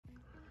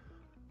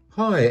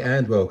Hi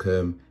and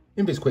welcome.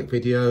 In this quick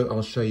video,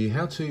 I'll show you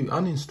how to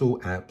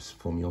uninstall apps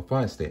from your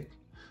Firestick.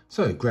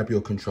 So grab your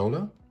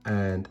controller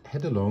and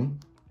head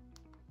along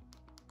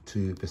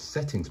to the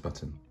settings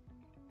button.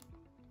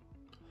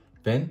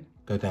 Then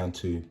go down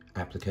to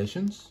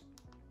applications.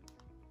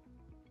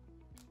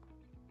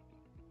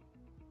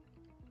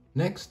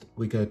 Next,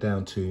 we go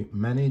down to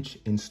manage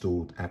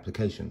installed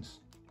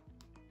applications.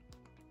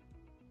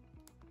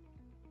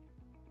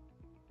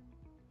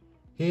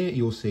 Here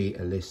you'll see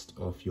a list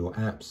of your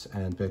apps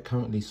and they're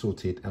currently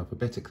sorted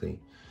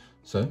alphabetically.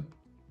 So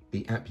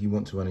the app you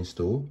want to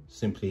uninstall,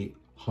 simply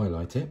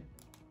highlight it,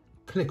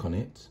 click on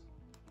it,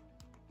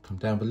 come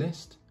down the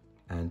list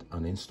and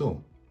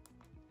uninstall.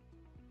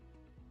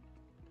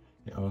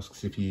 It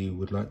asks if you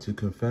would like to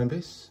confirm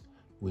this.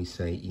 We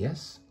say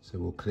yes, so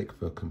we'll click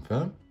for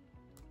confirm.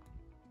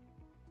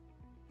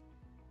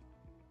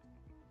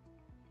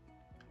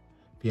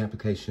 The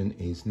application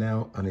is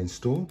now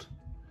uninstalled.